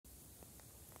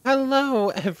Hello,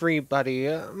 everybody.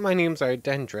 My name's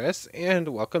Ardendris, and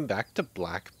welcome back to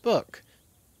Black Book.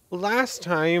 Last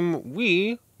time,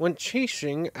 we went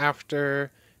chasing after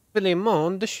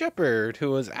Philemon the shepherd, who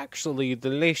was actually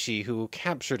the Lacey who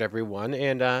captured everyone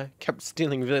and kept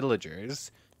stealing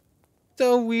villagers.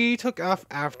 So we took off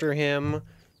after him.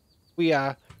 We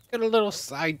got a little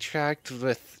sidetracked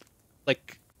with,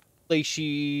 like,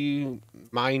 Lacey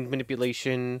mind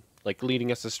manipulation, like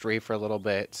leading us astray for a little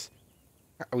bit.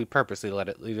 We purposely let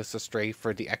it lead us astray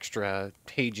for the extra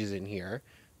pages in here.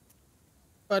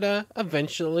 But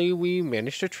eventually we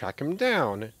managed to track him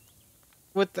down.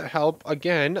 With the help,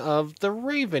 again, of the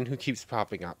Raven who keeps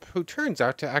popping up, who turns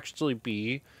out to actually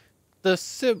be the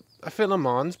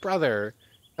Philemon's brother,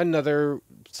 another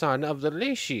son of the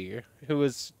Leishi, who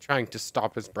is trying to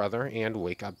stop his brother and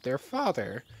wake up their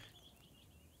father.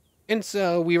 And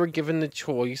so we were given the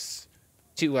choice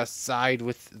to side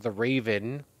with the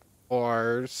Raven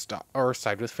or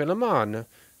side with Philemon.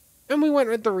 And we went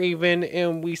with the Raven,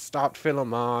 and we stopped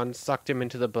Philemon, sucked him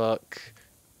into the book.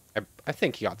 I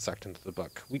think he got sucked into the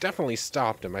book. We definitely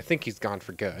stopped him. I think he's gone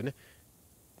for good.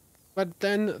 But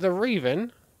then the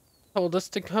Raven told us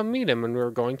to come meet him, and we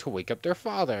were going to wake up their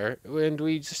father. And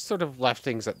we just sort of left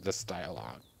things at this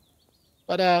dialogue.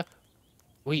 But,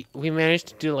 we managed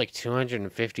to do like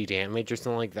 250 damage or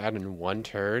something like that in one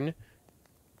turn.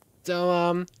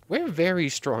 So, we're very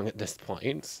strong at this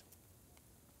point.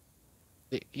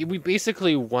 We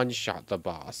basically one-shot the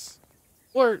boss.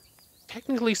 Or,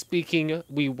 technically speaking,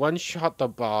 we one-shot the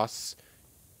boss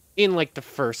in, like, the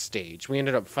first stage. We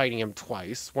ended up fighting him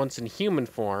twice. Once in human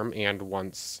form, and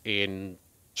once in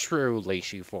true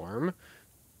Lacey form.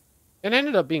 It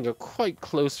ended up being a quite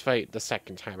close fight the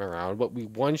second time around, but we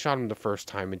one-shot him the first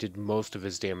time and did most of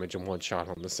his damage in one shot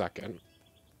on the second.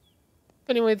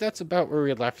 Anyway, that's about where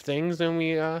we left things, and we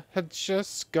had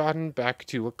just gotten back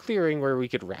to a clearing where we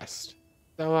could rest.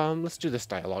 So, let's do this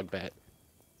dialogue bit.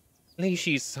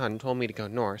 Leishi's son told me to go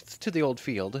north, to the old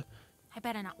field. I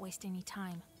better not waste any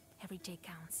time. Every day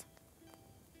counts.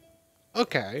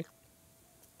 Okay.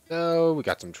 So, we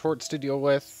got some chores to deal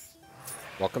with.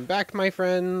 Welcome back, my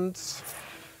friends.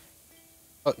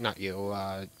 Oh, not you,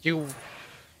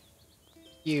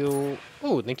 you.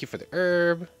 Oh, thank you for the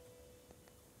herb.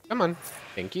 Come on.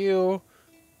 Thank you.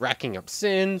 Racking up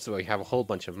sins, so we have a whole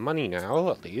bunch of money now,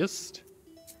 at least.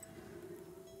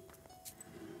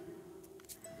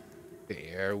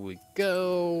 There we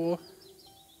go.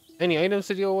 Any items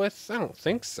to deal with? I don't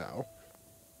think so.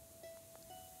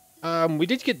 We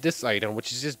did get this item,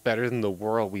 which is just better than the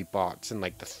world we bought in,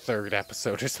 like, the third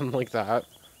episode or something like that.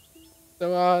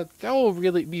 So, that will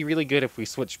really be really good if we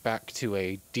switch back to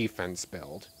a defense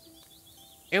build.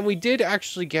 And we did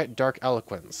actually get Dark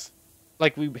Eloquence.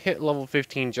 Like, we hit level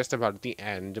 15 just about at the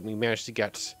end, and we managed to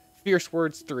get Fierce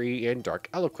Words 3 and Dark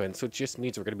Eloquence, which just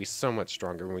means we're going to be so much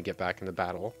stronger when we get back into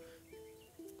battle.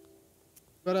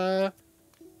 But, I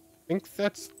think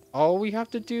that's all we have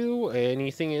to do.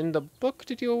 Anything in the book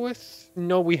to deal with?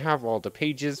 No, we have all the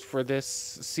pages for this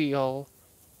seal.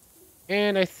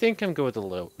 And I think I'm good with the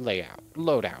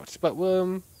loadout. But,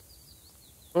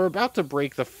 we're about to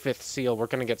break the 5th seal. We're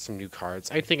going to get some new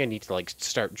cards. I think I need to, like,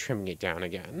 start trimming it down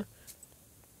again.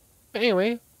 But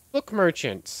anyway, book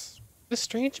merchants. This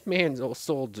strange man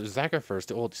sold Zagarfers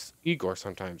to old Igor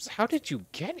sometimes. How did you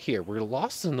get here? We're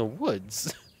lost in the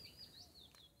woods.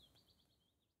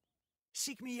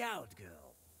 Seek me out,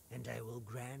 girl, and I will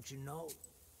grant you no.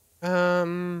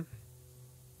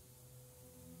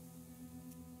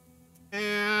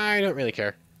 I don't really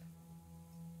care.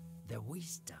 The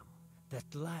wisdom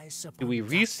that lies upon Do we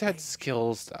that reset page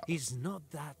skills, though? is not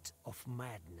that of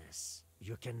madness.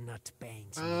 You cannot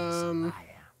paint me as a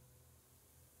liar.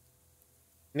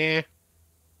 Nah.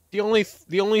 The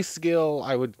only skill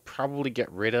I would probably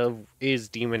get rid of is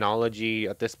Demonology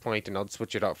at this point, and I'll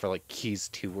switch it out for, like, Keys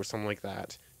 2 or something like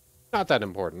that. Not that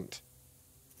important.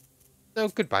 So,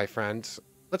 goodbye, friends.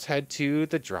 Let's head to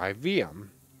the Dry Vium.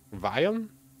 Vium?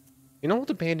 An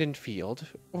old abandoned field.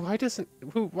 Why doesn't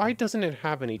it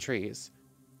have any trees?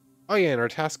 Oh yeah, and our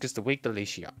task is to wake the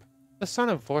Leishi up. The son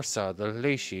of Vorsa, the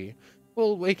Leishi,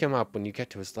 will wake him up when you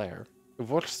get to his lair.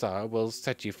 Vorsa will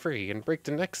set you free and break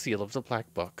the next seal of the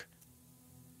Black Book.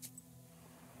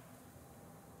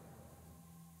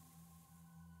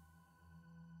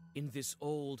 In this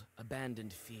old,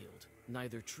 abandoned field,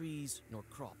 neither trees nor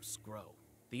crops grow.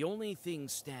 The only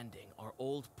things standing are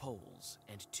old poles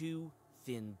and 2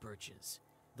 thin birches.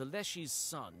 The Leshy's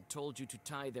son told you to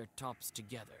tie their tops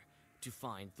together to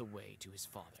find the way to his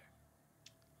father.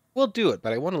 We'll do it,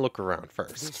 but I want to look around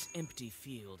first. This empty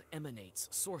field emanates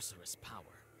sorcerous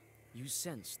power. You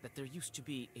sense that there used to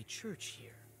be a church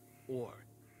here, Or,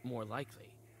 more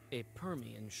likely, a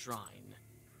Permian shrine.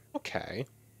 Okay.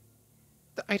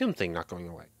 The item thing not going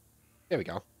away. There we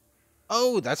go.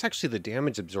 Oh, that's actually the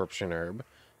damage absorption herb.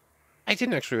 I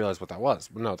didn't actually realize what that was,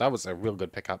 but no, that was a real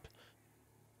good pickup.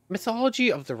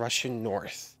 Mythology of the Russian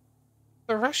North.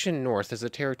 The Russian North is a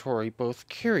territory both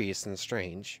curious and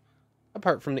strange.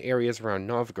 Apart from the areas around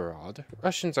Novgorod,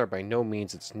 Russians are by no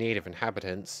means its native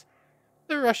inhabitants.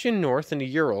 The Russian North and the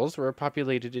Urals were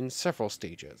populated in several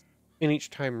stages, and each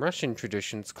time Russian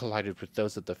traditions collided with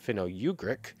those of the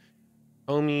Finno-Ugric,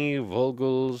 Omi,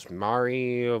 Volguls,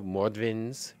 Mari,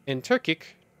 Mordvins, and Turkic,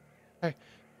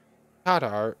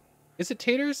 Tatar. Is it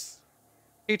Tatars?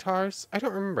 Tatars? I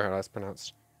don't remember how that's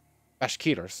pronounced.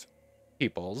 Bashkirs.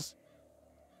 Peoples.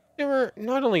 There were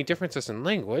not only differences in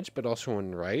language, but also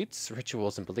in rites,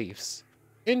 rituals, and beliefs.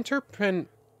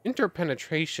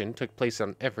 Interpenetration took place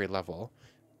on every level.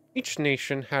 Each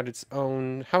nation had its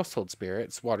own household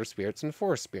spirits, water spirits, and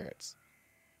forest spirits.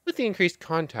 With the increased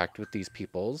contact with these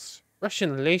peoples,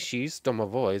 Russian Leshis,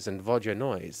 Domovois, and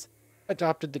Vodjanois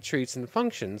adopted the traits and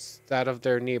functions that of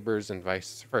their neighbors and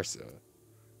vice versa.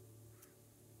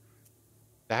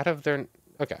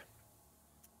 Okay.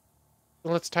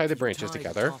 Let's tie the branches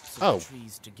together. Oh. The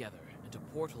trees together, and a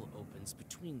portal opens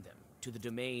between them to the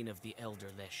domain of the Elder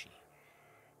Leshy.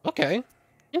 Okay.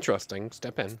 Interesting.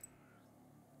 Step in.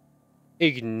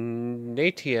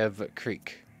 Ignatiev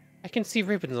Creek. I can see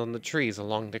ribbons on the trees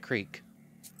along the creek.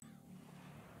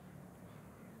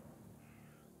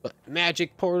 But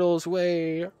magic portals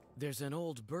way. There's an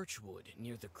old birchwood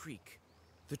near the creek.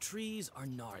 The trees are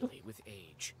gnarly with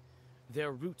age,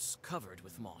 their roots covered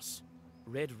with moss.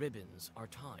 Red ribbons are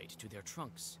tied to their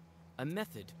trunks, a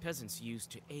method peasants use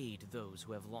to aid those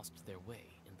who have lost their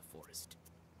way in the forest.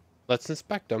 Let's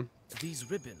inspect them.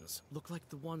 These ribbons look like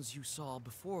the ones you saw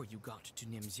before you got to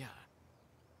Nimzya.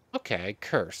 Okay,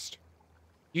 cursed.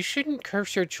 You shouldn't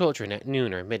curse your children at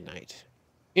noon or midnight.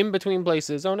 In between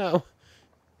places, oh no.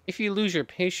 If you lose your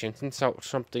patience and saw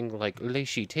something like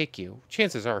Leishi take you,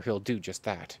 chances are he'll do just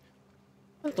that.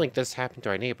 Something like this happened to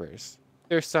our neighbors.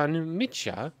 Their son,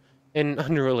 Mitya, an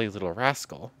unruly little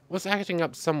rascal, was acting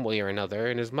up some way or another,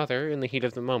 and his mother, in the heat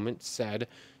of the moment, said,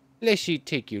 "Leishi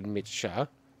take you, Mitya."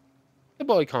 The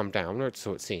boy calmed down, or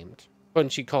so it seemed. But when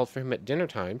she called for him at dinner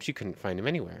time, she couldn't find him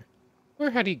anywhere.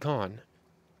 Where had he gone?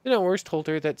 The knowers told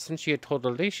her that since she had told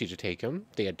Leishi to take him,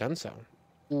 they had done so.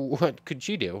 What could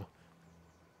she do?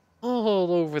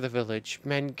 All over the village,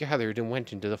 men gathered and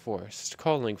went into the forest,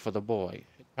 calling for the boy,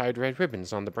 tied red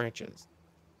ribbons on the branches.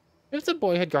 If the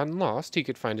boy had gotten lost, he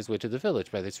could find his way to the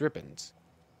village by these ribbons.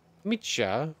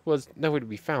 Mitya was nowhere to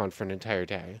be found for an entire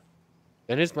day.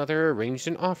 Then his mother arranged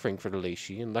an offering for the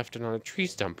Leishi and left it on a tree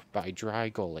stump by dry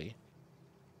gully.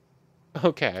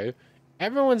 Okay,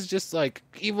 everyone's just like,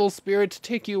 evil spirits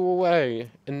take you away,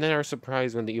 and then are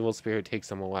surprised when the evil spirit takes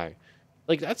them away.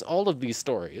 Like, that's all of these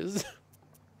stories.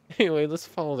 Anyway, let's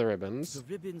follow the ribbons. The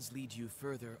ribbons lead you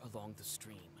further along the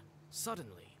stream.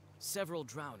 Suddenly, several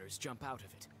drowners jump out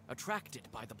of it, attracted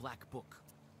by the black book.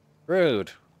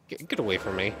 Rude. Get away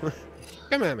from me.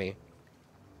 Come at me.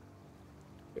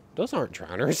 Those aren't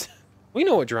drowners. We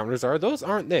know what drowners are. Those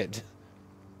aren't it.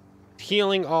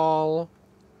 Healing all.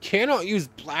 Cannot use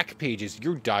black pages.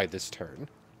 You die this turn.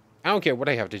 I don't care what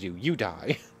I have to do. You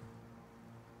die.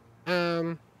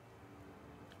 What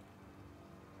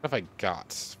have I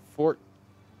got?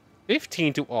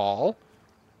 15 to all.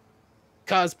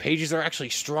 Cause pages are actually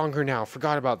stronger now.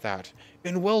 Forgot about that.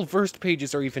 And well-versed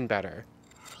pages are even better.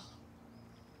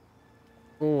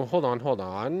 Oh, hold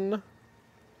on.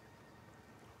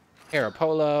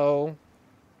 Parapolo.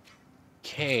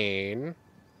 Kane.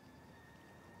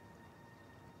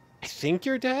 I think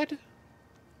you're dead?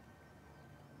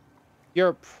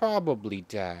 You're probably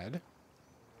dead.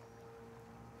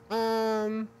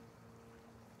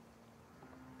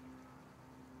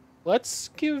 Let's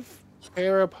give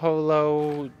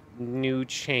Parapolo new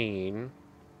chain.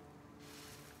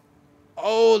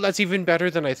 Oh, that's even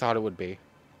better than I thought it would be.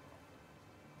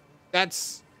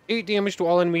 That's 8 damage to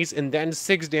all enemies and then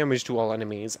 6 damage to all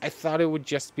enemies. I thought it would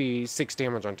just be 6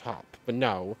 damage on top, but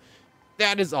no.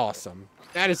 That is awesome.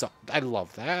 I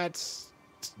love that.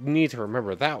 Need to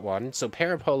remember that one. So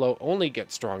Parapolo only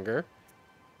gets stronger.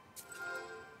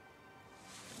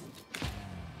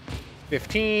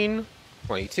 15,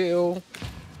 22.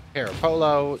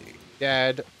 Parapolo,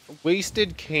 dead.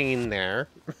 Wasted cane there.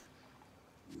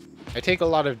 I take a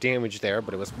lot of damage there,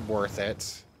 but it was worth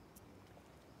it.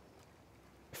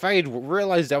 If I had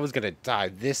realized I was gonna die,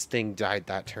 this thing died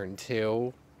that turn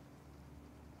too.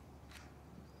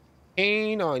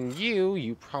 Pain on you,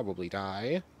 you probably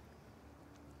die.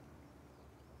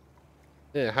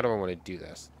 How do I want to do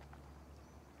this?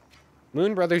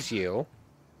 Moon Brothers, you.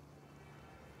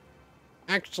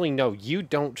 Actually, no, you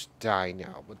don't die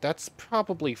now, but that's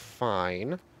probably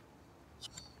fine.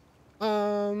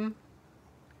 Draw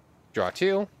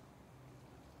 2. What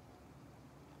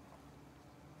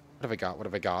have I got? What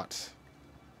have I got?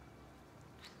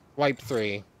 Wipe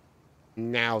 3.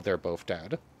 Now they're both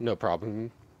dead. No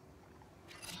problem.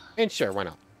 And sure, why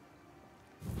not?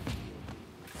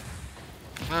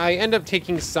 I end up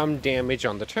taking some damage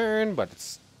on the turn, but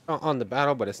it's on the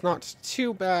battle, but it's not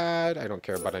too bad. I don't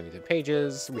care about any of the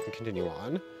pages. We can continue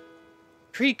on.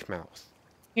 Creek mouth.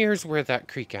 Here's where that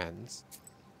creek ends.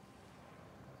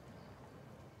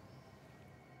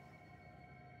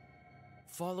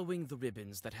 Following the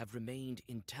ribbons that have remained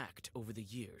intact over the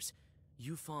years,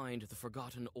 you find the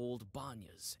forgotten old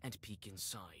banyas and peek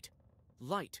inside.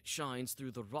 Light shines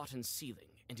through the rotten ceiling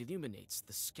and illuminates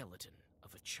the skeleton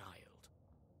of a child.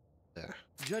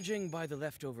 Judging by the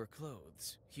leftover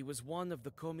clothes, he was one of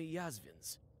the Komi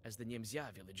Yazvins, as the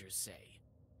Niemzya villagers say.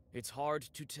 It's hard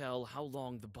to tell how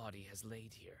long the body has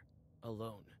laid here,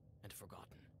 alone and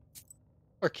forgotten.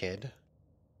 Poor kid.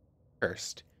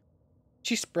 First,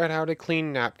 she spread out a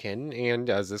clean napkin and,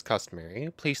 as is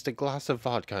customary, placed a glass of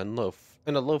vodka and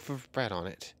a loaf of bread on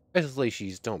it, as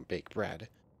Lacey's don't bake bread.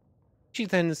 She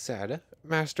then said,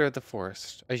 "Master of the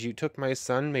forest, as you took my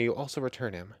son, may you also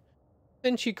return him."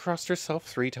 Then she crossed herself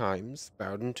 3 times,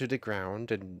 bowed into the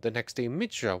ground, and the next day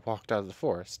Mitra walked out of the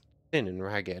forest, thin and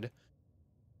ragged.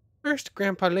 "First,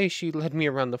 Grandpa Lacey led me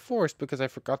around the forest because I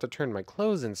forgot to turn my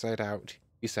clothes inside out,"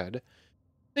 he said.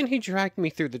 "Then he dragged me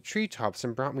through the treetops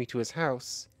and brought me to his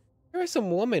house. There was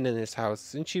some woman in his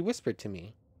house, and she whispered to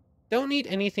me, 'Don't eat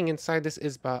anything inside this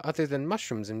isba other than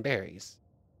mushrooms and berries.'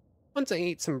 Once I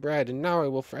ate some bread, and now I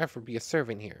will forever be a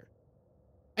servant here.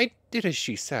 I did as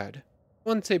she said.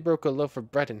 Once I broke a loaf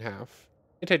of bread in half.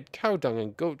 It had cow dung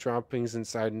and goat droppings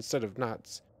inside instead of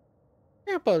nuts.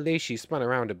 Grandpa Lacey spun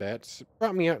around a bit,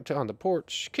 brought me out on the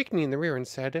porch, kicked me in the rear and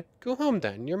said, 'Go home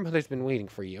then, your mother's been waiting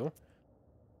for you.'"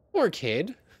 Poor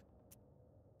kid.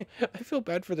 I feel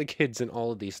bad for the kids in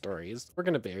all of these stories. We're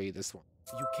gonna bury this one.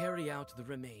 You carry out the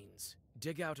remains,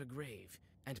 dig out a grave,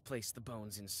 and place the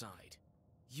bones inside.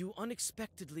 You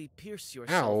unexpectedly pierce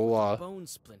yourself with a bone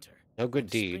splinter. No good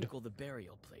and deed. Sprinkle the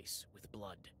burial place with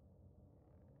blood.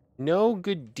 No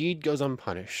good deed goes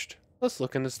unpunished. Let's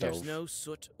look in the stove. There's no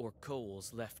soot or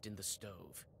coals left in the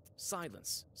stove.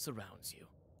 Silence surrounds you.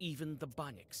 Even the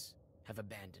Banyaks have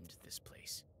abandoned this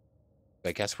place.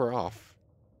 I guess we're off.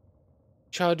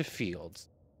 Chud Fields.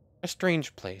 A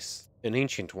strange place. An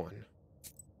ancient one.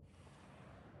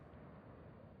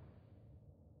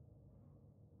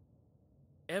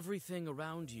 Everything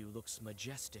around you looks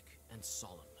majestic and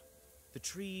solemn. The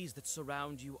trees that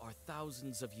surround you are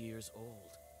thousands of years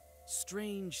old.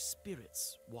 Strange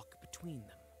spirits walk between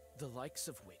them, the likes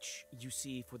of which you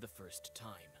see for the first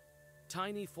time.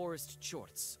 Tiny forest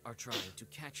chorts are trying to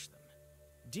catch them.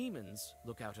 Demons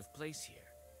look out of place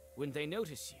here. When they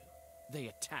notice you, they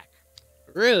attack.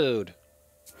 Rude.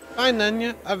 Fine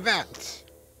then, a vat.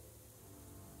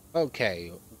 Okay,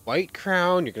 white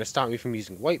crown. You're gonna stop me from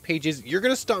using white pages. You're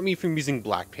gonna stop me from using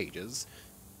black pages.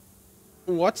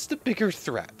 What's the bigger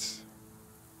threat?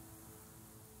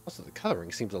 Also, the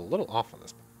coloring seems a little off on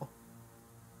this ball.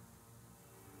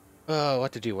 Oh,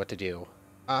 what to do, what to do.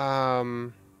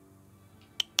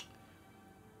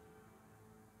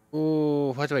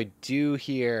 Ooh, what do I do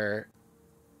here?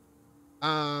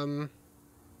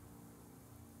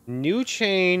 New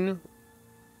chain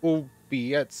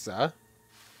Ubietsa.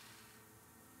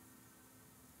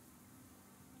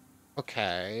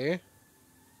 Okay.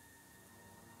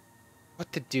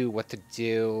 What to do, what to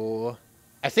do?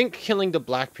 I think killing the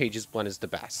Black Pages one is the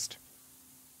best.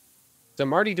 So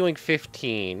I'm already doing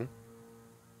 15.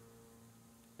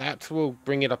 That will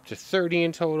bring it up to 30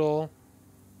 in total.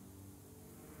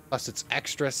 Plus it's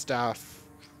extra stuff.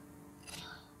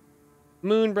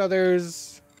 Moon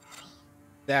Brothers.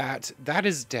 That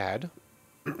is dead.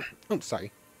 Oh,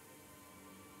 sorry.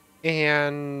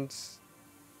 And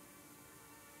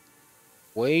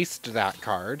waste that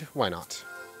card. Why not?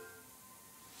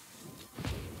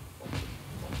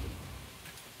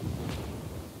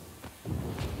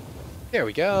 There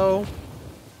we go.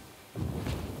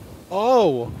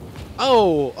 Oh.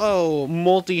 Oh,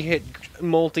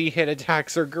 multi-hit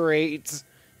attacks are great.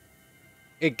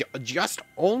 It just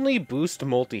only boost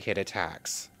multi-hit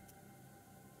attacks.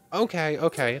 Okay.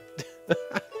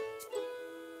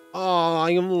 Oh,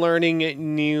 I am learning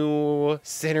new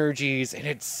synergies, and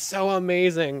it's so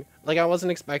amazing. Like, I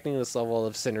wasn't expecting this level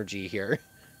of synergy here.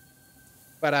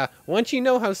 But once you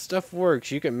know how stuff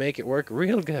works, you can make it work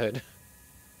real good.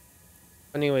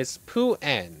 Anyways, Pu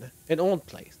En, an old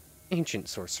place, ancient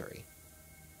sorcery.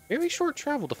 Very short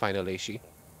travel to find a Leishi.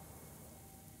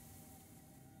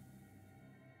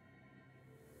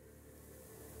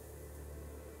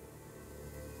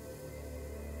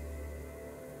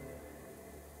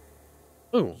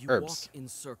 Ooh, You herbs. walk in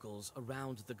circles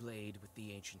around the glade with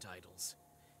the ancient idols.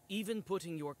 Even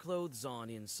putting your clothes on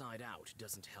inside out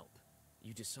doesn't help.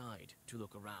 You decide to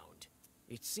look around.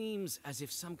 It seems as if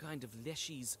some kind of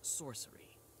Leshy's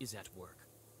sorcery is at work.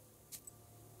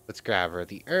 Let's gather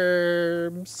the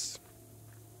herbs.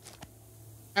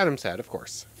 Adam said, of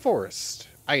course. Forest.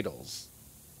 Idols.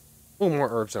 Oh, more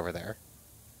herbs over there.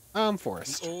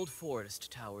 Forest. The old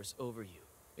forest towers over you.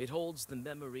 It holds the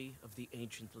memory of the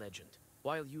ancient legend.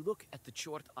 While you look at the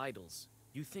Chort idols,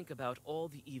 you think about all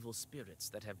the evil spirits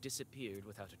that have disappeared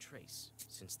without a trace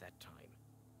since that time.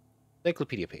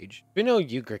 Encyclopedia page.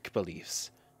 Finno-Ugric beliefs.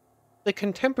 The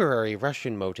contemporary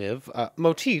Russian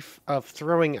motif of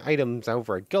throwing items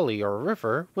over a gully or a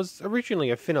river was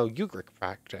originally a Finno-Ugric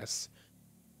practice.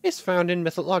 It's found in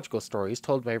mythological stories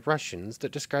told by Russians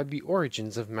that describe the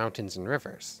origins of mountains and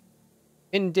rivers.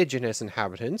 Indigenous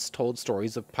inhabitants told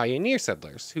stories of pioneer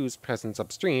settlers whose presence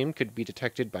upstream could be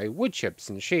detected by wood chips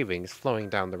and shavings flowing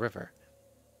down the river.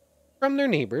 From their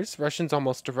neighbors, Russians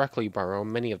almost directly borrow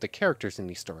many of the characters in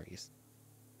these stories.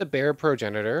 The bear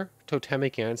progenitor,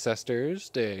 totemic ancestors,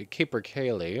 the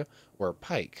capercaillie, or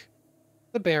pike.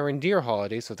 The bear and deer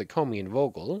holidays of the Komi and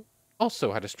Vogel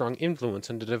also had a strong influence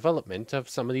on the development of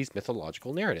some of these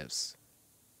mythological narratives.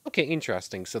 Okay,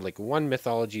 interesting. So, like, one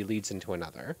mythology leads into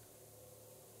another.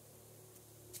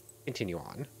 Continue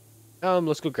on.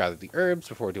 Let's go gather the herbs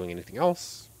before doing anything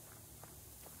else.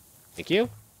 Thank you.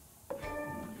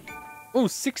 Oh,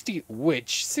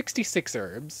 66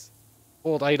 herbs.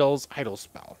 Old idols, idol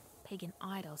spell. Pagan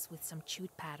idols with some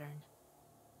chute pattern.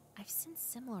 I've seen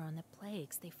similar on the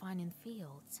plagues they find in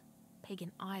fields.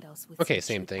 Pagan idols with Okay,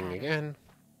 some same chute thing pattern. again.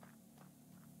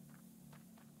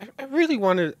 I really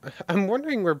wanted... I'm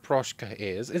wondering where Proshka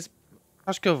is. Is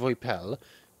Proshka Voipel?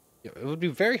 It would be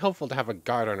very helpful to have a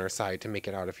guard on our side to make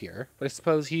it out of here. But I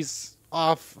suppose he's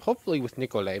off, hopefully with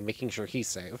Nikolai, making sure he's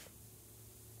safe.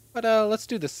 But, let's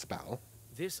do this spell.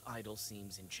 This idol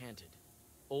seems enchanted.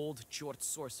 Old Chort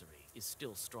sorcery is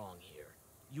still strong here.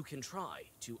 You can try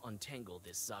to untangle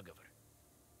this Zagavar.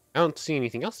 I don't see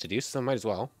anything else to do, so might as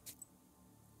well.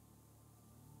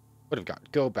 What have we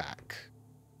got? Go back.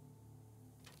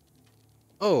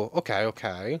 Oh,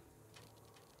 okay.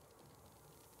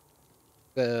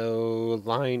 So,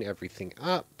 line everything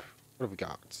up. What have we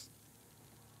got?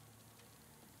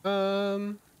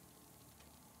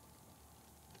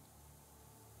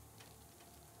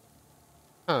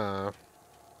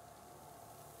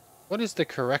 What is the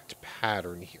correct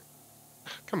pattern here?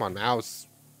 Come on, mouse.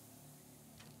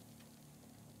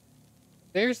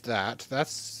 There's that.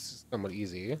 That's somewhat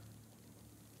easy.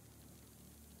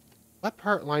 What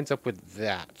part lines up with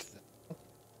that?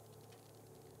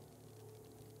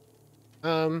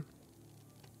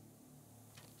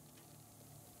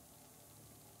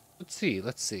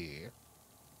 Let's see.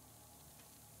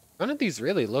 None of these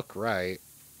really look right.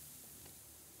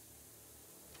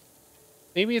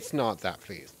 Maybe it's not that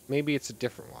face. Maybe it's a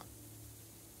different one.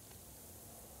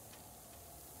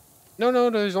 No,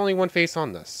 there's only one face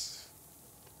on this.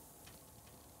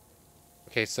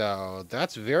 Okay, so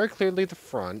that's very clearly the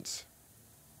front.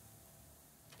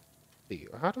 Let's see,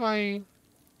 how do I...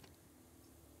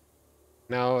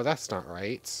 No, that's not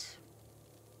right.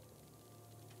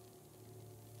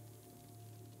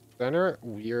 Center it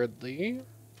weirdly.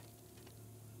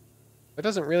 It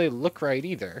doesn't really look right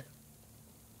either.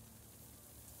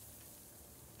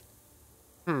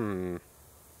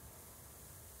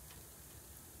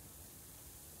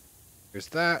 There's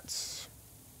that.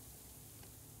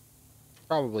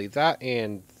 Probably that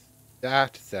and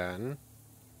that then.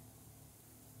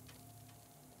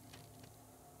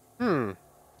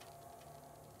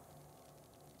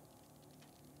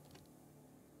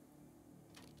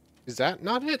 Is that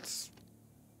not it?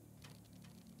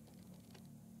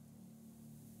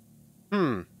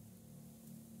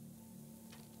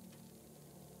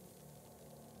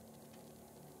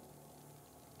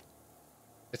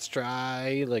 Let's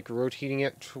try, like, rotating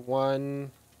it to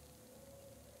one.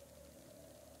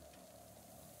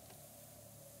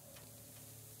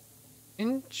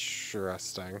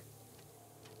 Interesting.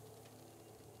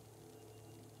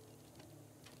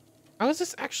 How is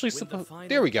this actually supposed...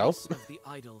 There we go. When the final piece of the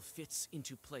idol fits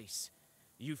into place,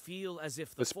 you feel as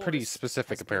if the It's pretty forest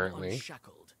specific, has been apparently.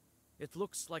 unshackled. It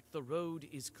looks like the road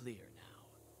is clear now.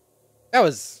 That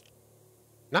was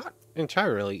not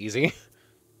entirely easy.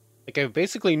 Like, I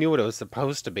basically knew what it was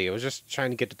supposed to be. I was just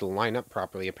trying to get it to line up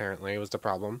properly, apparently. It was the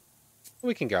problem.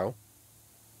 We can go.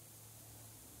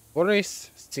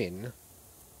 Boris Sin.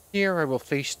 Here I will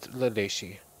face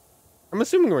Ladeshi. I'm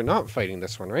assuming we're not fighting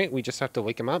this one, right? We just have to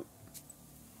wake him up?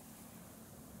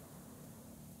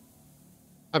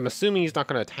 I'm assuming he's not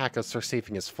going to attack us for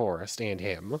saving his forest and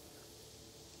him.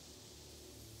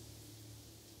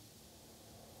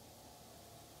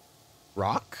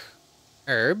 Rock.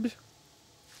 Herb.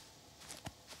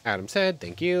 Adam said,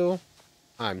 thank you.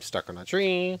 I'm stuck on a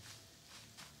tree.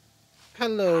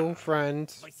 Hello, friend.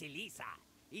 Vasilisa,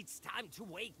 it's time to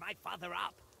wake my father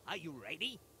up. Are you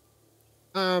ready?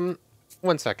 1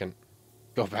 second.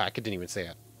 Go back, I didn't even say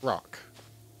it. Rock.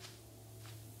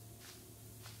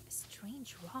 A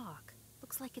strange rock.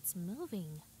 Looks like it's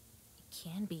moving. It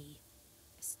can be.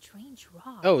 A strange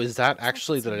rock. Oh, is that Looks like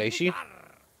actually it's the moving. Reishi?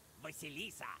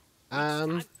 Vasilisa,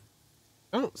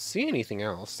 I don't see anything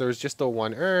else. There's just the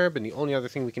one herb, and the only other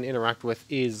thing we can interact with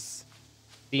is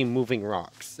the moving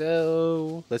rock.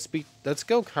 So let's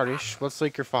go, Karish. What's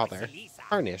like your father?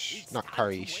 Karnish, not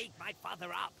Karish. Wake my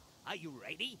father up. Are you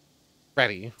ready?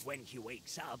 Ready. When he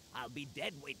wakes up, I'll be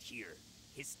dead weight here.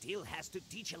 He still has to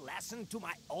teach a lesson to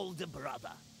my older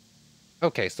brother.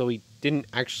 Okay, so he didn't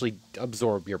actually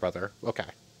absorb your brother. Okay.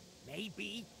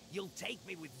 Maybe you'll take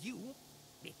me with you.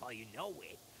 Before you know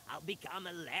it, I'll become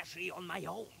a Lashley on my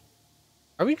own.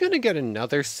 Are we gonna get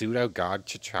another pseudo-god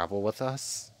to travel with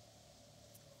us?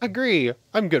 Agree.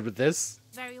 I'm good with this.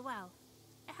 Very well.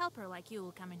 A helper like you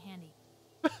will come in handy.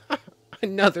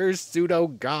 Another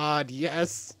pseudo-god,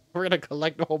 yes. We're gonna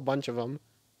collect a whole bunch of them.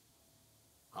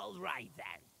 All right,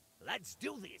 then. Let's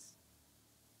do this.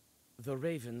 The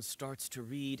raven starts to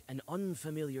read an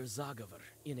unfamiliar Zagavar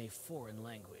in a foreign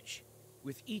language.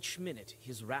 With each minute,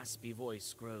 his raspy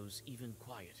voice grows even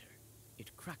quieter.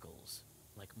 It crackles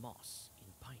like moss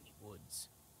in piney woods.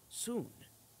 Soon,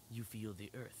 you feel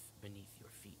the earth beneath your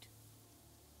feet.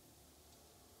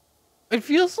 It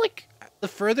feels like the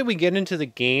further we get into the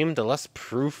game, the less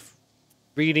proof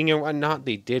reading and whatnot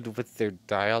they did with their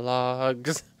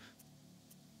dialogues.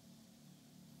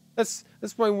 That's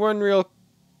my one real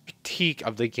critique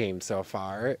of the game so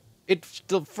far.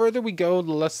 The further we go,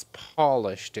 the less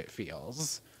polished it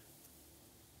feels.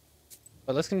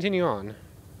 But let's continue on.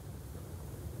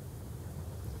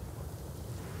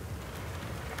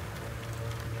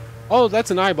 Oh,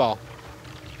 that's an eyeball.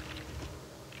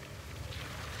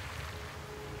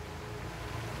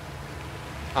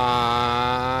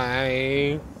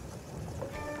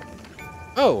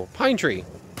 Oh, pine tree.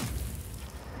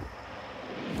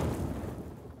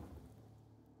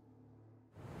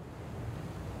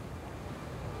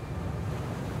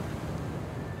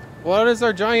 What is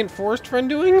our giant forest friend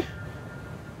doing?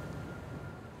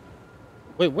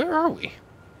 Wait, where are we?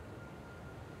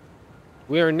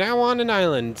 We are now on an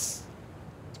island.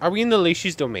 Are we in the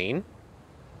Leishi's domain?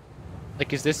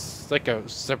 Like, is this like a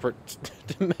separate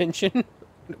dimension?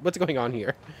 What's going on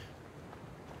here?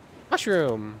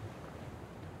 Mushroom.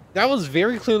 That was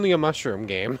very clearly a mushroom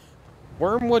game.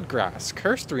 Wormwood grass.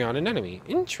 Curse 3 on an enemy.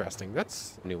 Interesting.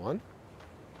 That's a new one.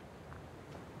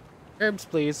 Herbs,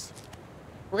 please.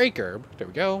 Break herb. There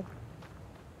we go.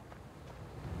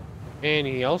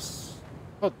 Anything else?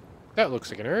 Oh, that looks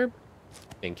like an herb.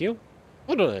 Thank you.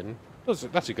 Hold on.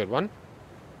 That's a good one.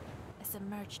 A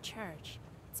submerged church.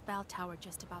 Its bell tower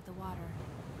just above the water.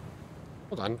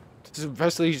 Hold on.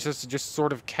 Vasilisa just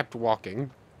sort of kept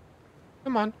walking.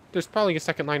 Come on. There's probably a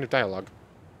second line of dialogue.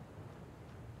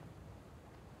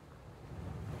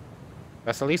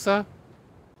 Vasilisa?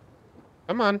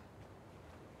 Come on.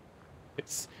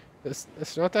 It's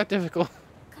not that difficult.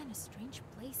 What kind of strange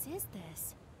place is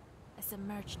this? A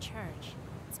submerged church.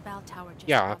 Its bell tower just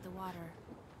Yeah. above the water.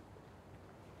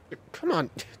 Come on.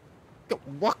 Go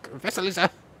walk, Vasilisa.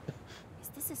 Is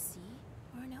this a sea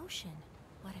or an ocean?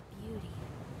 What a beauty.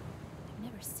 I've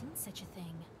never seen such a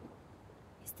thing.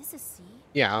 Is this a sea?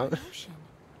 Yeah. Or an ocean?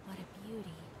 What a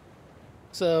beauty.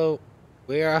 So,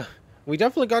 we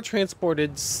definitely got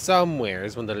transported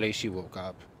somewheres when the Leishi woke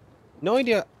up. No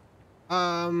idea.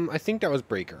 I think that was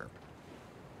Break Herb.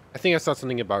 I think I saw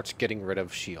something about getting rid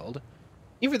of shield.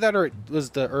 Either that or it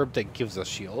was the herb that gives us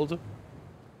shield.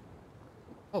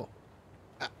 Oh.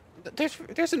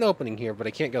 There's an opening here, but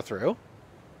I can't go through.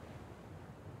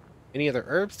 Any other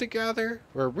herbs to gather?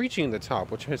 We're reaching the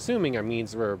top, which I'm assuming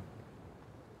means we're...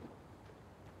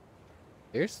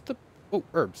 There's the... Oh,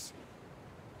 herbs.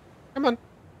 Come on.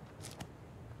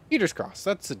 Peter's Cross.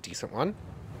 That's a decent one.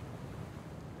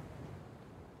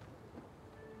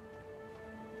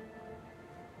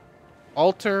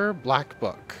 Altar Black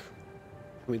Book.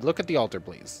 Can we look at the altar,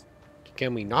 please?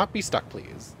 Can we not be stuck,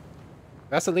 please?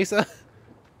 Vasilisa?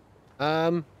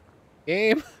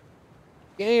 Game?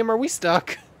 Game, are we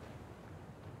stuck?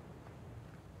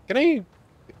 Can I...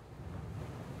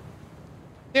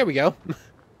 There we go.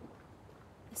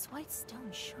 This white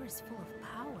stone sure is full of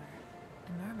power.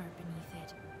 A murmur beneath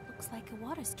it looks like a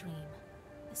water stream.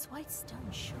 This white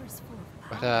stone sure is full of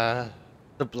power. But,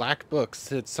 the black book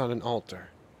sits on an altar.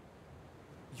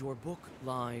 Your book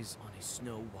lies on a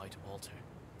snow-white altar.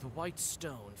 The white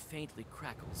stone faintly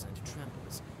crackles and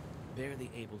trembles,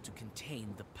 barely able to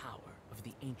contain the power of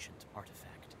the ancient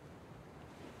artifact.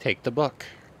 Take the book.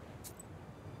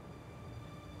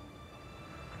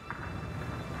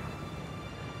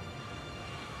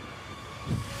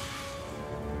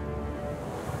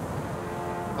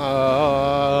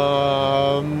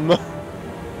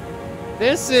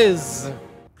 This is...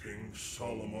 King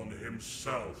Solomon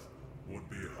himself would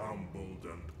be humbled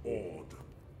and awed.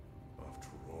 After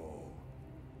all,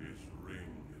 his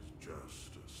ring is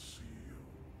just a seal.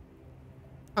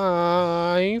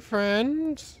 Hi,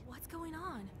 friend. What's going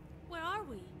on? Where are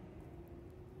we?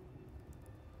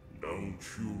 Don't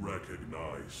you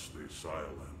recognize this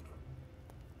island?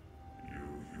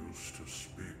 You used to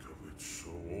speak of it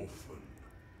so often.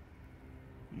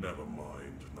 Never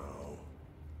mind now.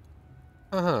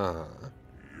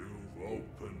 You've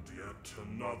opened yet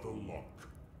another lock.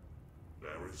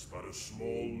 There is but a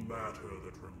small matter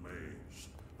that remains.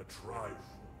 A trifle,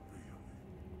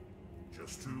 really.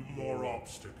 Just 2 more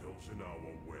obstacles in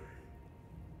our way.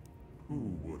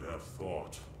 Who would have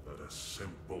thought that a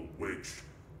simple witch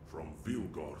from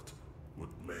Vilgort would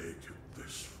make it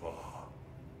this far?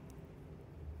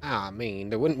 I mean,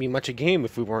 there wouldn't be much a game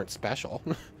if we weren't special.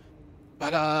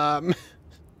 But,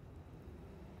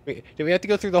 wait, did we have to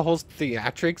go through the whole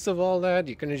theatrics of all that?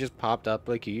 You couldn't have just popped up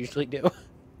like you usually do.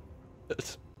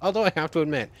 Although I have to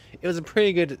admit, it was a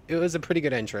pretty good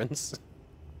entrance.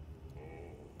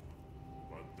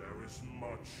 But there is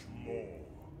much more.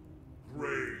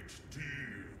 Great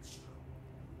deeds.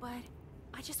 But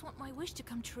I just want my wish to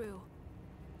come true.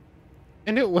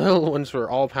 And it will once we're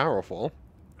all powerful.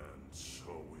 And so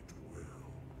it will.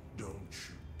 Don't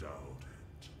you doubt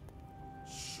it.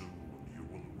 Soon you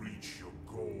will reach your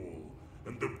goal,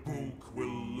 and the book will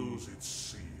lose its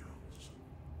seals.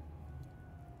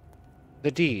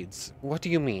 The deeds. What do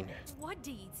you mean? What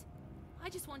deeds? I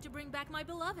just want to bring back my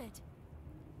beloved.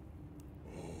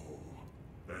 Oh,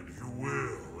 and you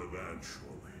will eventually.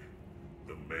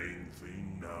 The main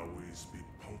thing now is be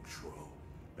punctual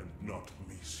and not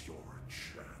miss your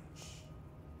chance.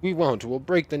 We won't. We'll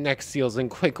break the next seals in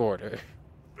quick order.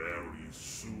 Very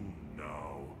soon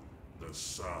now, the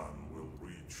sun will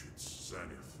reach its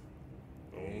zenith.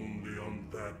 Only on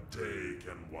that day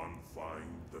can one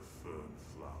find the fern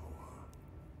flower.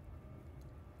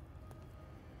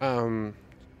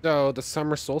 So the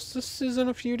summer solstice is in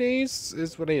a few days,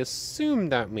 is what I assume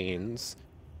that means.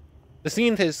 The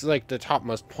zenith is like the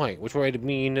topmost point, which would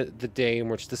mean the day in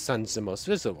which the sun's the most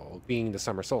visible, being the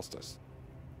summer solstice.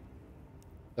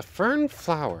 The fern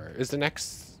flower is the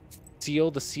next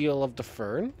seal, the seal of the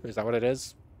fern? Is that what it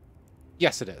is?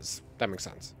 Yes, it is. That makes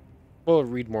sense. We'll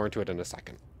read more into it in a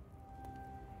second.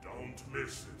 Don't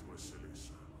miss it,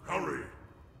 Vasilisa. Hurry!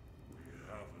 We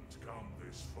haven't come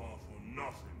this far for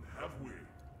nothing, have we?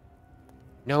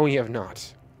 No, we have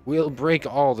not. We'll break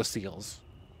all the seals.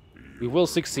 We will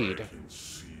succeed. Breaking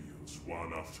seals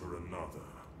one after another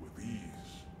with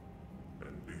ease,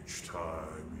 and each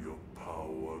time your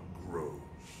power grows.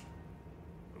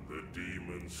 And the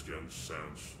demons can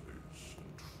sense this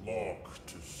and flock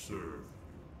to serve.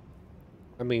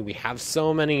 I mean, we have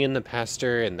so many in the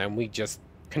pester, and then we just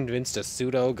convinced a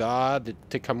pseudo-god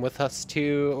to come with us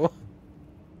too.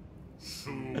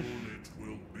 Soon it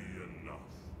will be enough.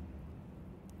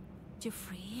 To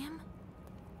free him?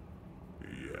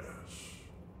 Yes,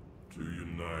 to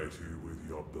unite you with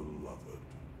your beloved.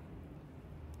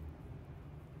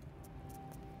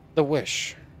 The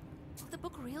wish. Will the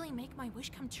book really make my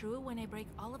wish come true when I break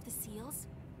all of the seals?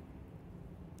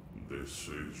 This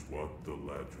is what the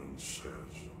legend says.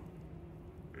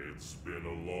 It's been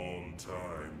a long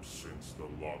time since the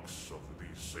locks of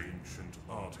this ancient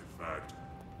artifact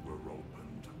were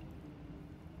opened.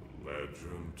 The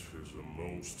legend is a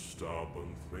most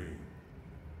stubborn thing.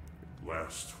 It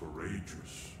lasts for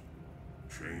ages,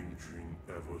 changing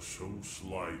ever so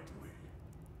slightly,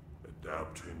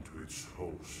 adapting to its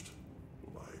host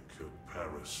like a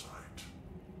parasite.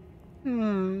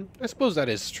 I suppose that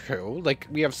is true. Like,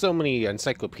 we have so many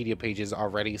encyclopedia pages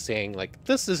already saying, like,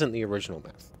 this isn't the original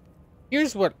myth.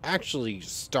 Here's what actually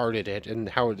started it and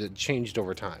how it changed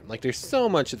over time. Like, there's so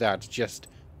much of that just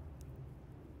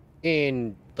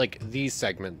in, like, these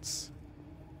segments.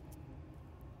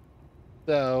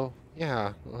 So,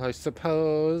 yeah, well, I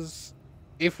suppose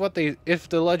if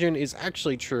the legend is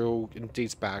actually true and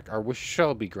dates back, our wish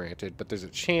shall be granted, but there's a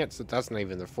chance that that's not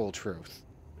even the full truth.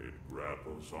 It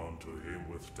grapples onto him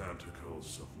with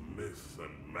tentacles of myth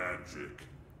and magic,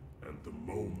 and the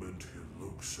moment he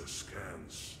looks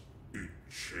askance, it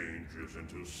changes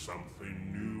into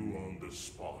something new on the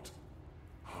spot,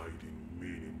 hiding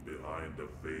meaning behind the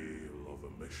veil of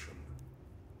omission.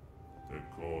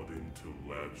 According to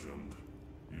legend,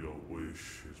 your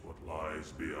wish is what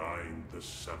lies behind the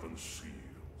seven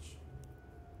seals.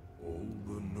 All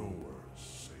the knowers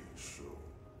say so.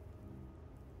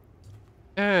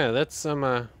 Yeah, that's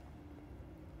some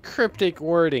cryptic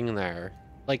wording there.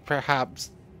 Like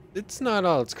perhaps it's not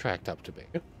all it's cracked up to be.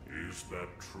 Is that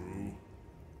true?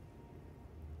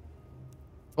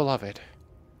 Beloved.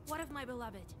 What of my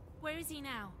beloved? Where is he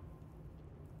now?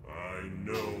 I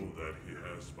know that he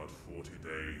has but 40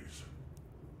 days.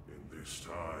 In this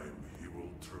time, he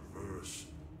will traverse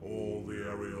all the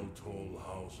Ariel Toll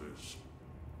houses,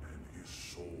 and his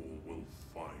soul will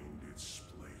find its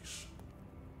place.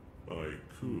 I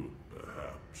could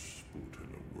perhaps put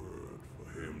in a word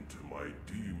for him to my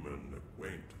demon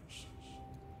acquaintances,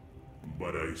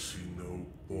 but I see no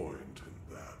point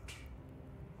in that,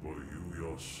 for you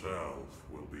yourself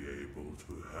will be able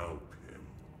to help him.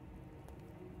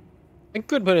 I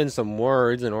could put in some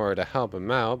words in order to help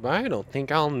him out, but I don't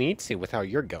think I'll need to with how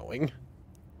you're going.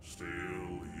 Still,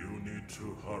 you need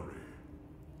to hurry.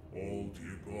 Old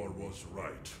Igor was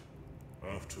right.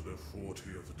 After the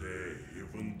 40th day,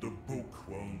 even the book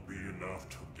won't be enough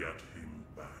to get him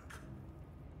back.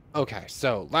 Okay,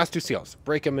 so last two seals.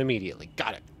 Break them immediately.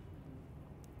 Got it.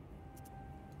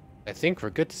 I think we're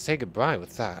good to say goodbye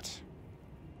with that.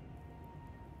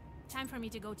 Time for me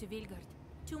to go to Vilgard.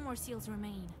 2 more seals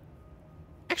remain.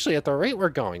 Actually, at the rate we're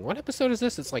going, what episode is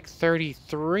this? It's like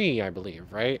 33, I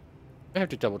believe, right? I have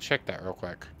to double check that real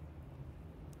quick.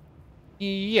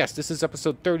 Yes, this is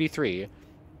episode 33.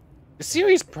 The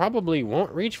series probably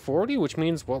won't reach 40, which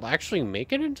means we'll actually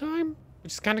make it in time,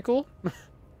 which is kind of cool.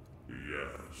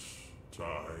 Yes,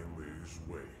 time is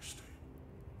wasting.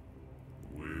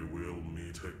 We will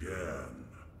meet again.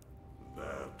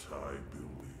 That I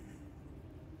believe.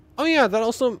 Oh yeah, that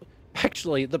also...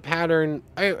 Actually, the pattern...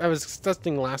 I was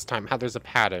discussing last time how there's a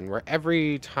pattern where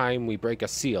every time we break a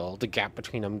seal, the gap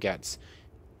between them gets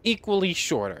equally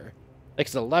shorter. Like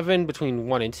it's 11 between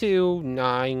 1 and 2,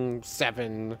 9,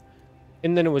 7,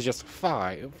 and then it was just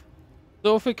 5.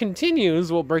 So if it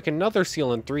continues, we'll break another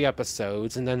seal in 3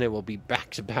 episodes, and then it will be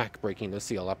back-to-back breaking the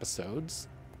seal episodes.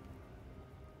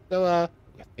 So, I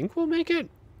think we'll make it.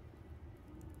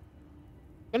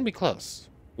 Gonna be close.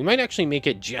 We might actually make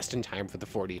it just in time for the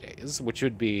 40 days, which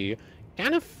would be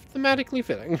kind of thematically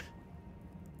fitting.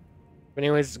 But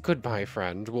anyways, goodbye,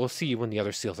 friend. We'll see you when the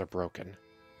other seals are broken.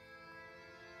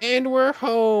 And we're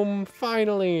home,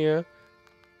 finally!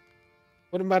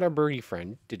 What about our birdie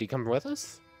friend? Did he come with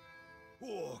us?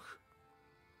 Oh,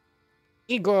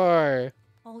 Igor!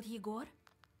 Old Igor?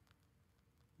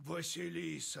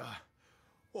 Vasilisa.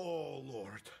 Oh,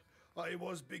 Lord. I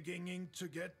was beginning to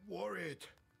get worried.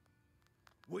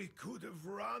 We could have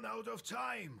run out of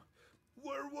time.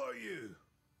 Where were you?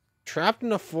 Trapped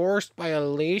in a forest by a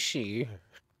Lacey.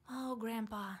 Oh,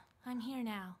 Grandpa. I'm here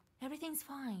now. Everything's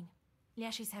fine.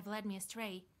 Lashis have led me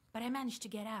astray, but I managed to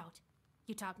get out.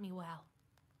 You taught me well.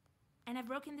 And I've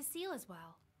broken the seal as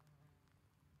well.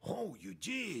 Oh, you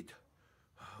did?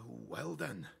 Well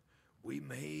then, we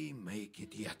may make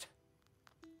it yet.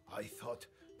 I thought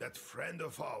that friend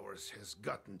of ours has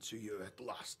gotten to you at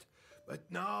last. But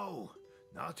no,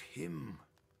 not him.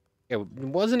 It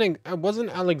wasn't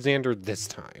Alexander this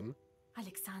time.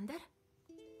 Alexander?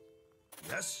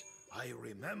 Yes, I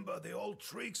remember the old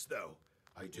tricks though.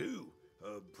 I do.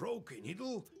 Broke a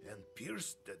needle and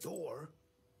pierced the door.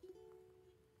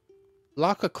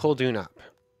 Lock a Koldun up.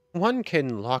 One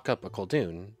can lock up a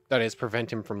Koldun, that is,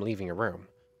 prevent him from leaving a room.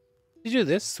 To do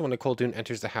this, when a Koldun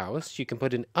enters the house, you can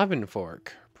put an oven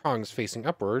fork, prongs facing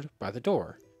upward, by the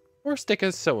door, or stick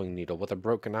a sewing needle with a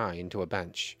broken eye into a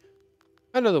bench.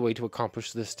 Another way to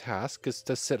accomplish this task is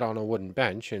to sit on a wooden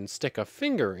bench and stick a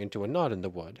finger into a knot in the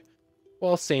wood,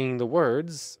 while saying the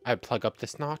words, "I plug up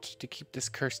this knot to keep this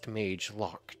cursed mage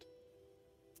locked."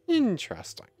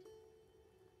 Interesting.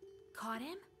 Caught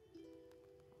him?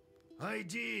 I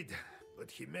did, but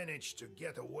he managed to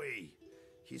get away.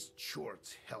 His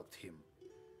shorts helped him.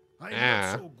 I'm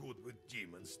not so good with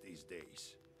demons these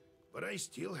days, but I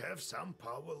still have some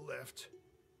power left.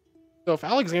 So if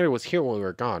Alexander was here while we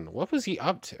were gone, what was he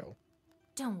up to?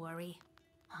 Don't worry.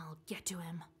 I'll get to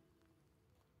him.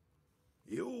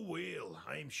 You will,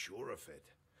 I'm sure of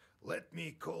it. let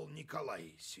me call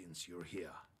Nikolai since you're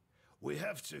here. We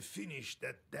have to finish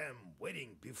that damn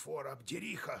wedding before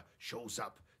Abdericha shows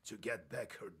up to get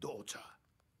back her daughter.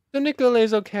 So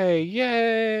Nikolai's okay. I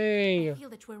Yay! feel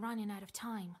that we're running out of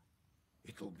time.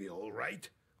 It'll be all right.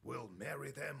 We'll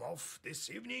marry them off this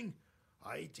evening.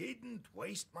 I didn't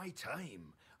waste my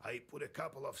time. I put a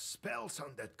couple of spells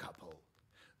on that couple.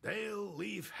 They'll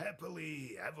live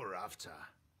happily ever after.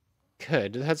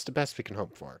 Good. That's the best we can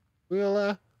hope for.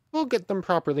 We'll get them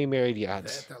properly married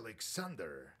yet. That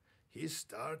Alexander, he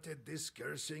started this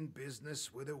cursing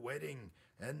business with a wedding,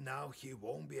 and now he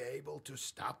won't be able to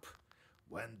stop.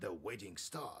 When the wedding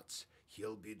starts,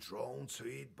 he'll be drawn to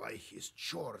it by his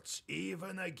chorts,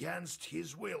 even against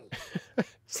his will.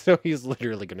 So he's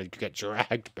literally gonna get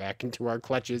dragged back into our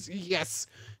clutches. Yes!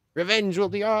 Revenge will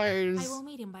be ours! I will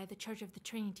meet him by the Church of the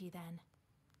Trinity then.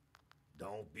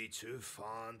 Don't be too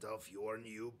fond of your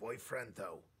new boyfriend,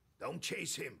 though. Don't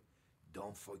chase him.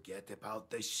 Don't forget about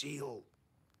the seal.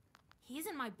 He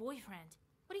isn't my boyfriend.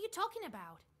 What are you talking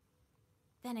about?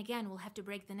 Then again, we'll have to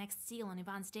break the next seal on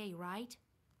Ivan's day, right?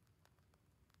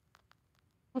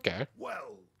 Okay.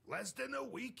 Well, less than a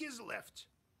week is left.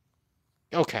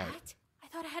 Okay. What? I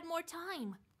thought I had more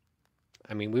time.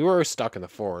 I mean, we were stuck in the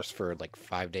forest for like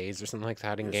 5 days or something like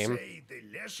that in You game. say the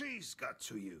Leshies got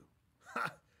to you.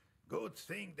 Ha! Good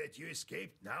thing that you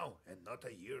escaped now and not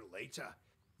a year later.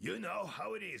 You know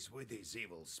how it is with these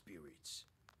evil spirits.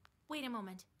 Wait a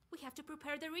moment. We have to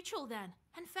prepare the ritual then,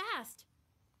 and fast.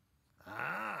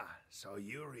 Ah, so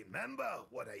you remember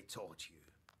what I taught you.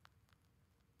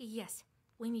 Yes,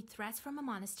 we need threads from a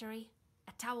monastery,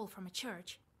 a towel from a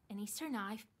church, an Easter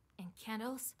knife, and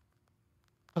candles.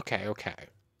 Okay.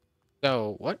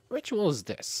 So, what ritual is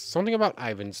this? Something about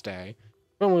Ivan's Day.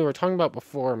 When we were talking about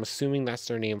before, I'm assuming that's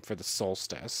their name for the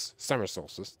solstice. Summer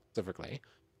solstice, specifically.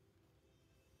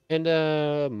 And,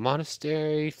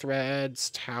 monastery, threads,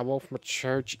 towel from a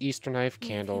church, Easter knife, Made of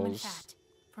human candles. fat,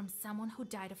 from someone who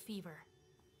died of fever.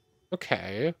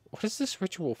 Okay, what is this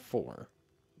ritual for?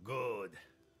 Good.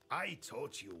 I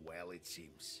taught you well, it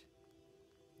seems.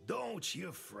 Don't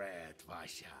you fret,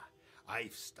 Vasya.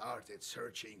 I've started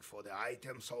searching for the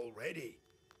items already.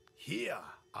 Here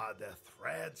are the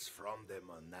threads from the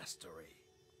monastery.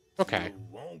 Okay. You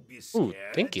won't be scared. Ooh,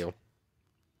 thank you.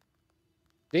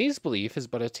 Today's belief is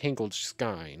but a tangled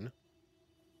skein.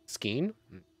 Skein?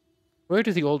 Where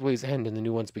do the old ways end and the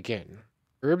new ones begin?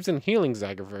 Herbs and healing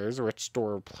zagavers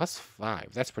restore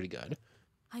 +5. That's pretty good.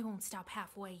 I won't stop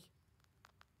halfway.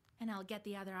 And I'll get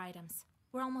the other items.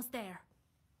 We're almost there.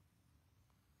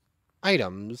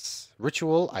 Items.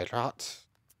 Ritual, Irat.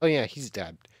 Oh yeah, he's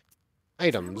dead.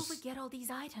 Where will Items. we get all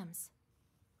these items?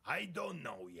 I don't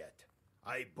know yet.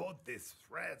 I bought these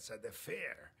threads at the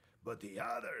fair, but the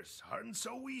others aren't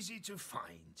so easy to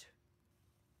find.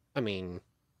 I mean...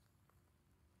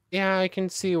 yeah, I can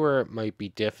see where it might be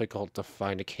difficult to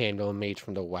find a candle made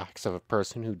from the wax of a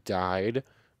person who died.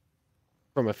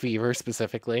 From a fever,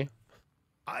 specifically.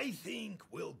 I think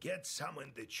we'll get some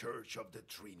in the Church of the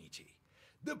Trinity.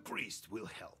 The priest will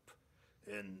help.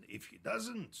 And if he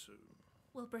doesn't...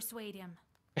 We'll persuade him.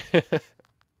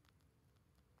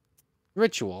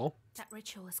 Ritual? That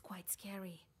ritual is quite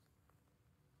scary.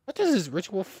 What is this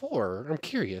ritual for? I'm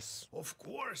curious. Of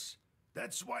course.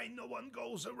 That's why no one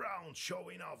goes around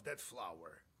showing off that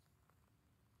flower.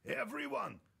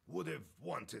 Everyone would have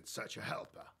wanted such a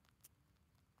helper.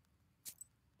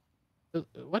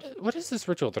 What is this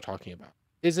ritual they're talking about?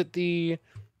 Is it the...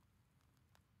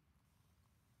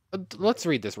 let's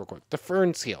read this real quick. The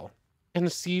fern seal. And the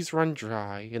seas run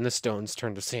dry, and the stones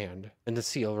turn to sand, and the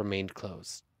seal remained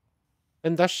closed.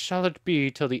 And thus shall it be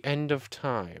till the end of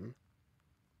time,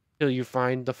 till you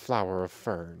find the flower of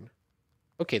fern.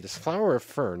 Okay, this flower of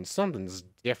fern, something's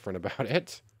different about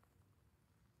it.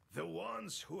 The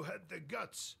ones who had the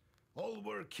guts all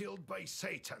were killed by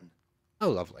Satan. Oh,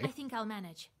 lovely. I think I'll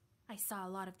manage. I saw a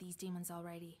lot of these demons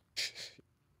already.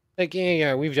 Like,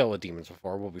 yeah, we've dealt with demons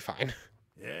before. We'll be fine.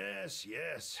 Yes,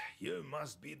 you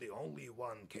must be the only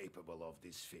one capable of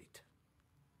this feat.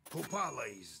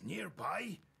 Kupala is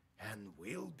nearby, and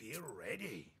we'll be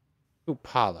ready.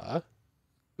 Kupala.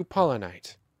 Kupala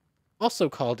Night. Also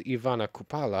called Ivana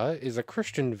Kupala, is a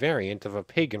Christian variant of a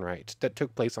pagan rite that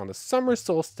took place on the summer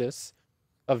solstice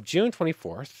of June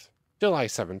 24th, July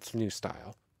 7th, New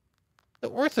Style. The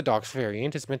Orthodox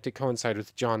variant is meant to coincide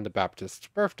with John the Baptist's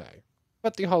birthday,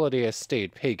 but the holiday has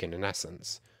stayed pagan in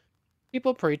essence.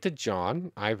 People prayed to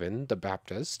John, Ivan, the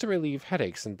Baptist, to relieve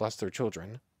headaches and bless their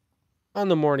children. On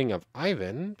the morning of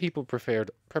Ivan, people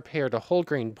prepared a whole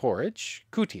grain porridge,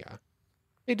 kutia.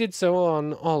 They did so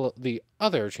on all the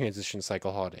other transition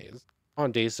cycle holidays.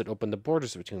 on days that opened the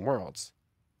borders between worlds.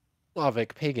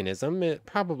 Slavic paganism, it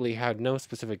probably had no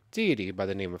specific deity by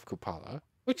the name of Kupala,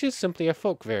 which is simply a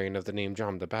folk variant of the name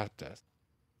John the Baptist.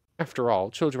 After all,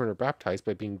 children are baptized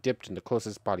by being dipped in the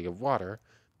closest body of water,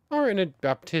 or in a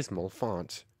baptismal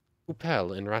font,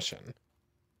 Upel in Russian.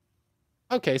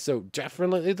 Okay, so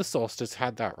definitely the solstice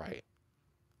had that right.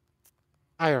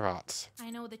 Irats. I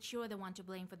know that you're the one to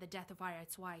blame for the death of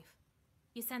Irat's wife.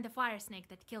 You sent the fire snake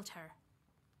that killed her.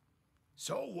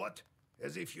 So what?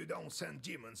 As if you don't send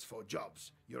demons for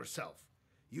jobs yourself.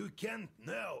 You can't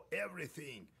know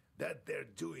everything that they're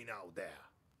doing out there.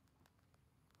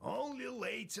 Only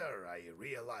later I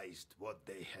realized what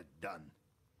they had done.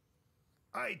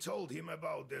 I told him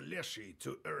about the Leshy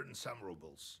to earn some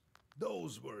rubles.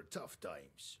 Those were tough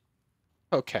times.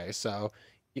 Okay, so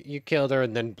you killed her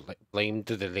and then blamed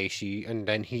the Leishi, and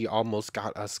then he almost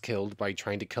got us killed by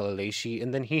trying to kill a Leishi,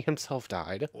 and then he himself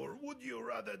died. Or would you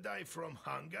rather die from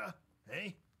hunger,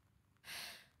 eh?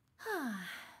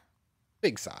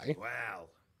 Big sigh. Well,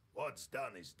 what's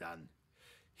done is done.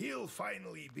 He'll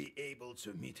finally be able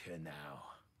to meet her now.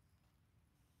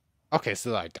 Okay,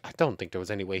 so I don't think there was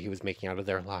any way he was making out of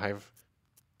there alive.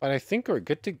 But I think we're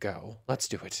good to go. Let's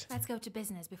do it. Let's go to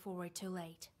business before we're too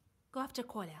late. Go after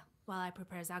Koля while I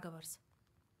prepare Zagavors.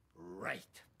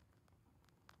 Right.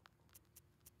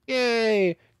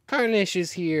 Yay! Carnish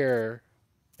is here!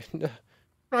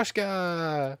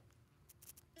 Morteshka!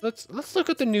 Let's look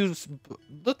at the news.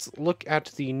 Let's look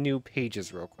at the new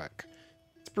pages real quick.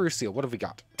 Spruce seal, what have we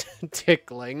got?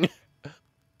 Tickling.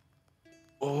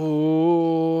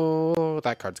 Oh,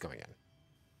 that card's going in.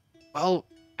 Well,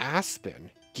 Aspen,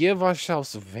 give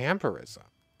ourselves vampirism.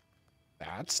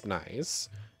 That's nice.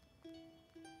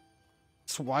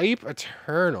 Swipe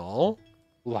Eternal,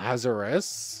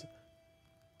 Lazarus.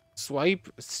 Swipe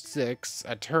 6,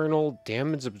 Eternal,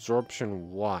 damage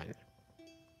absorption 1.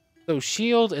 So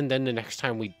shield, and then the next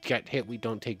time we get hit, we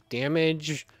don't take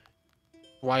damage.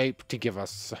 Swipe to give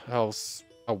ourselves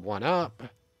a 1-up.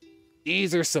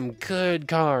 These are some good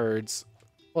cards.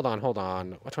 Hold on.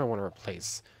 What do I want to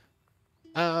replace?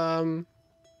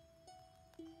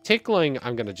 Tickling,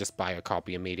 I'm going to just buy a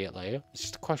copy immediately. It's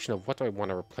just a question of what do I want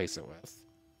to replace it with.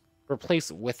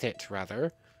 Replace with it,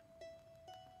 rather.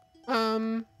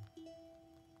 What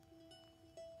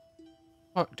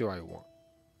do I want?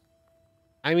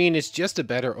 I mean, it's just a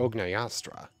better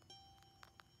Ognayastra.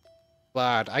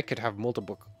 But I could have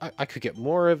multiple... I could get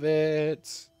more of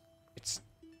it. It's...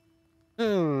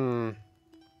 one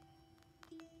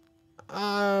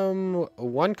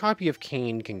copy of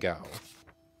Kane can go.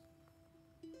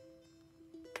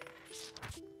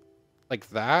 Like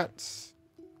that.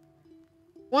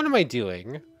 What am I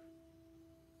doing?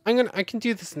 I can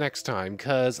do this next time,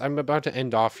 because I'm about to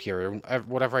end off here.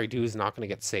 Whatever I do is not going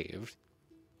to get saved.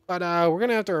 But, we're going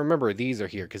to have to remember these are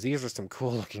here, because these are some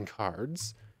cool-looking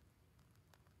cards.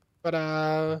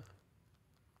 But,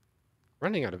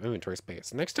 running out of inventory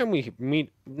space. Next time we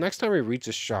reach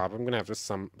a shop, I'm going to have to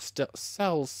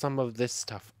sell some of this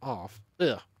stuff off.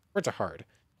 Ugh, words are hard.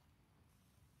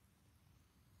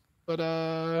 But,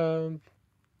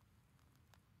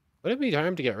 would it be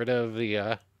time to get rid of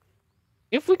the,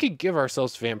 if we could give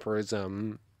ourselves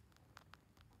vampirism,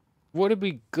 would it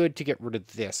be good to get rid of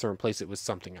this and replace it with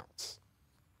something else?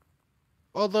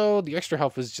 Although, the extra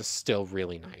health is just still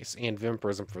really nice, and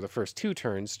vampirism for the first 2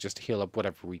 turns, just to heal up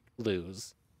whatever we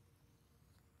lose.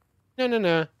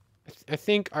 No. I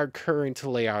think our current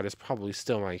layout is probably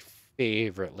still my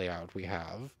favorite layout we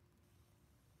have.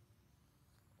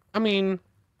 I mean,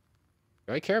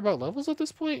 do I care about levels at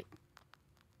this point?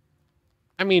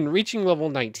 I mean, reaching level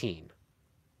 19.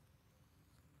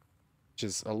 Which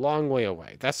is a long way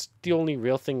away. That's the only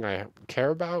real thing I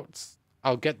care about.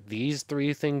 I'll get these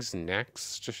 3 things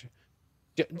next,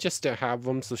 just to have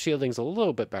them, so shielding's a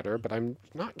little bit better, but I'm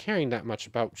not caring that much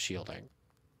about shielding.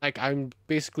 Like, I'm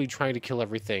basically trying to kill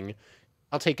everything.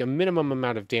 I'll take a minimum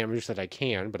amount of damage that I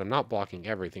can, but I'm not blocking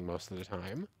everything most of the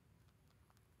time.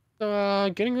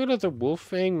 So, getting rid of the wolf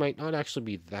fang might not actually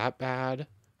be that bad.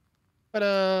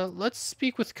 But, let's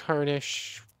speak with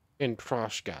Carnish and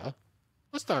Morteshka.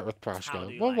 Let's start with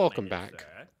Morteshka. Well, welcome back.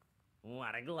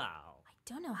 What a glow.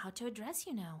 I don't know how to address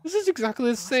you now. This is exactly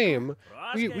the same.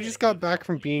 We just got back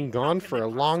from being gone for a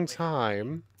long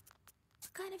time.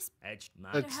 What kind of...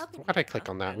 Why'd I click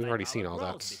on that? We've already seen all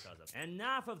that.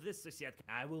 Enough of this yet.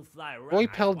 I will fly right. Roy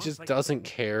Pell just doesn't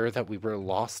care that we were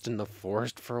lost in the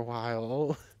forest for a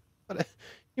while. But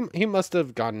he must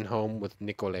have gotten home with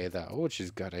Nicolay, though, which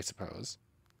is good, I suppose.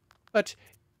 But,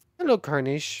 hello,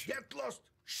 Carnish. Get lost!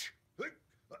 Shh!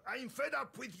 I'm fed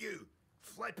up with you!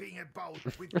 Flapping about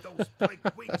with those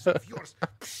black wings of yours.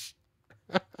 Psh.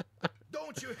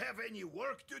 Don't you have any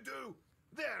work to do?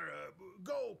 There,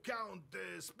 go count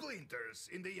the splinters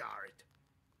in the yard.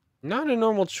 Not a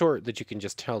normal chore that you can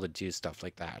just tell to do stuff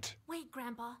like that. Wait,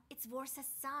 Grandpa. It's Vorsa's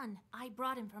son. I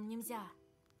brought him from Nimzia.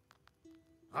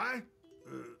 Huh?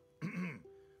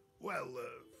 Well,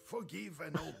 forgive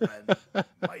an old man.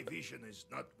 My vision is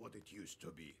not what it used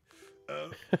to be.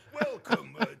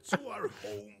 Welcome to our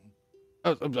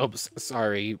home.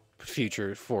 Sorry,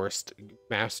 future forest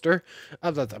master.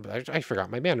 I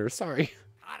forgot my manners, sorry.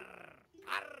 Arr,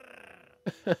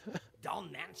 arr.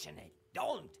 Don't mention it.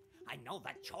 Don't. I know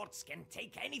that shorts can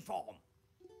take any form.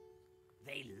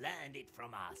 They learned it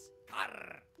from us.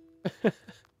 Arr.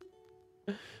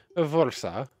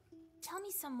 Vorsa. Tell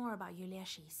me some more about your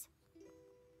Leshis.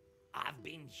 I've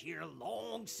been here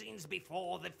long since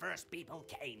before the first people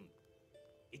came.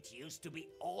 It used to be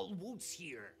all woods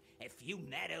here, a few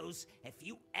meadows, a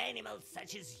few animals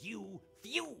such as you,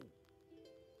 few.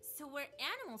 So we're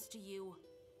animals to you.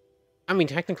 I mean,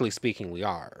 technically speaking, we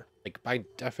are. Like, by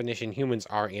definition, humans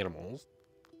are animals.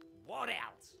 What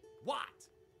else? What?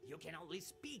 You can only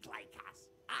speak like us.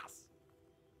 Us.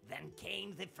 Then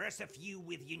came the first of you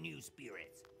with your new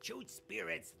spirits. Shoot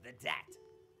spirits the dead.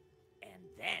 And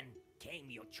then came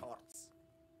your chorts.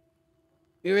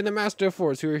 You're the Master of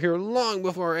Force who were here long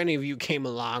before any of you came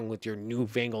along with your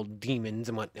newfangled demons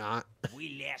and whatnot.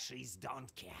 We Lashries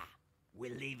don't care. We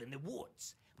live in the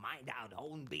woods, mind our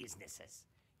own businesses.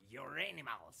 You're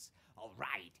animals, all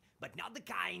right, but not the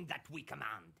kind that we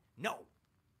command. No.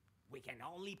 We can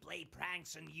only play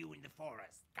pranks on you in the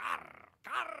forest. Carr,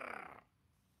 carr.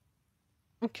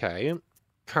 Okay.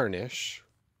 Carnish.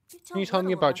 Can you told tell me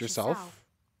little about yourself?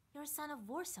 You're a son of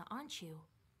Vorsa, aren't you?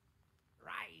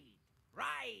 Right,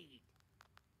 right.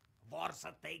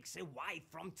 Vorsa takes a wife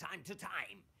from time to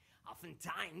time.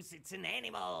 Oftentimes it's an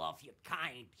animal of your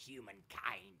kind,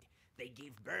 humankind. They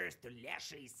give birth to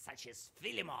Leshis such as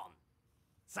Philemon.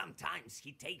 Sometimes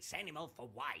he takes animal for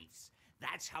wives.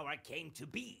 That's how I came to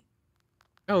be.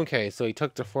 Okay, so he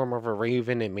took the form of a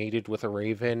raven and mated with a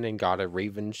raven and got a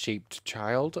raven-shaped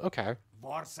child? Okay.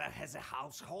 Vorsa has a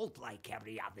household like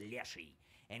every other Leshi,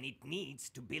 and it needs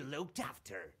to be looked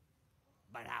after.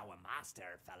 But our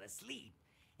master fell asleep,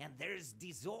 and there's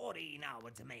disorder in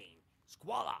our domain.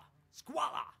 Squalor,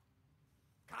 squalor.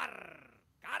 Carr,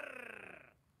 carr.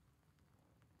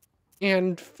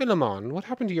 And Philemon, what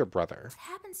happened to your brother?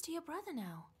 What happens to your brother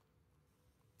now?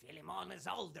 Philemon is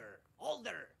older.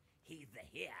 He's the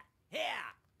here.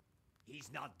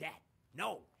 He's not dead.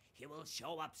 No, he will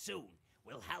show up soon.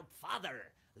 We'll help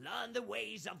father learn the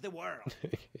ways of the world.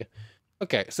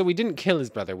 Okay, so we didn't kill his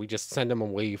brother. We just sent him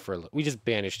away we just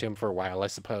banished him for a while, I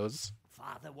suppose.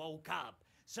 Father woke up,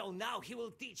 so now he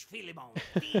will teach Philemon.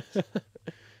 Teach.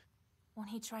 Won't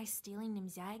he try stealing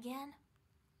Nimzia again?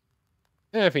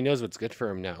 If he knows what's good for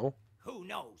him now. Who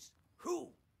knows?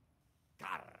 Who?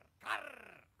 Carr, carr.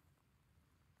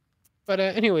 But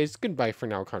anyways, goodbye for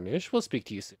now, Carnish. We'll speak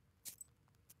to you soon.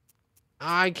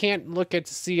 I can't look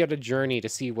at a journey to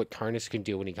see what Carnish can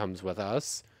do when he comes with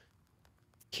us.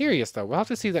 Curious, though. We'll have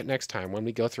to see that next time when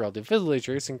we go through all the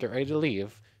villagers and get ready to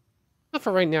leave. But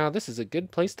for right now, this is a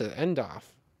good place to end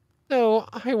off. So,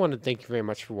 I want to thank you very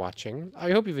much for watching.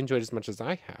 I hope you've enjoyed as much as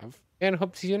I have, and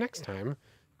hope to see you next time.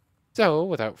 So,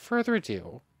 without further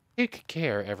ado, take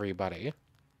care, everybody.